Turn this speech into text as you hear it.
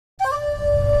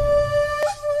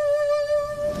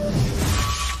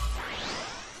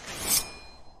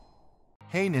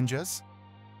Hey ninjas!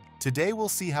 Today we'll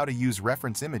see how to use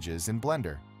reference images in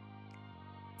Blender.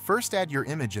 First, add your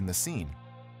image in the scene.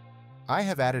 I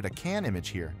have added a can image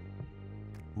here.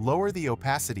 Lower the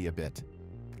opacity a bit.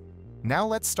 Now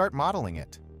let's start modeling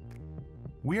it.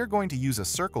 We are going to use a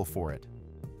circle for it.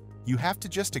 You have to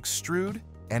just extrude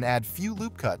and add few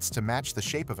loop cuts to match the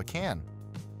shape of a can.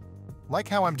 Like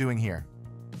how I'm doing here.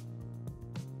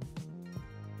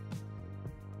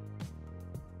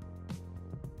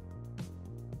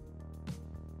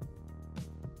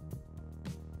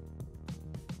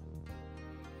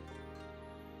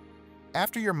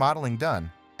 After your modeling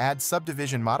done, add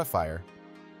subdivision modifier.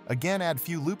 Again, add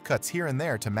few loop cuts here and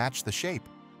there to match the shape.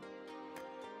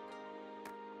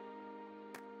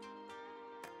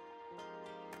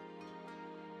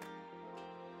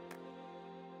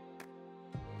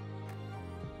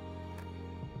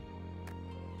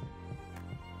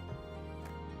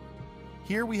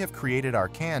 Here we have created our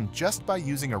can just by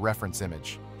using a reference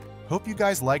image. Hope you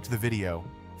guys liked the video.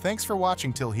 Thanks for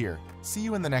watching till here. See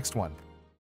you in the next one.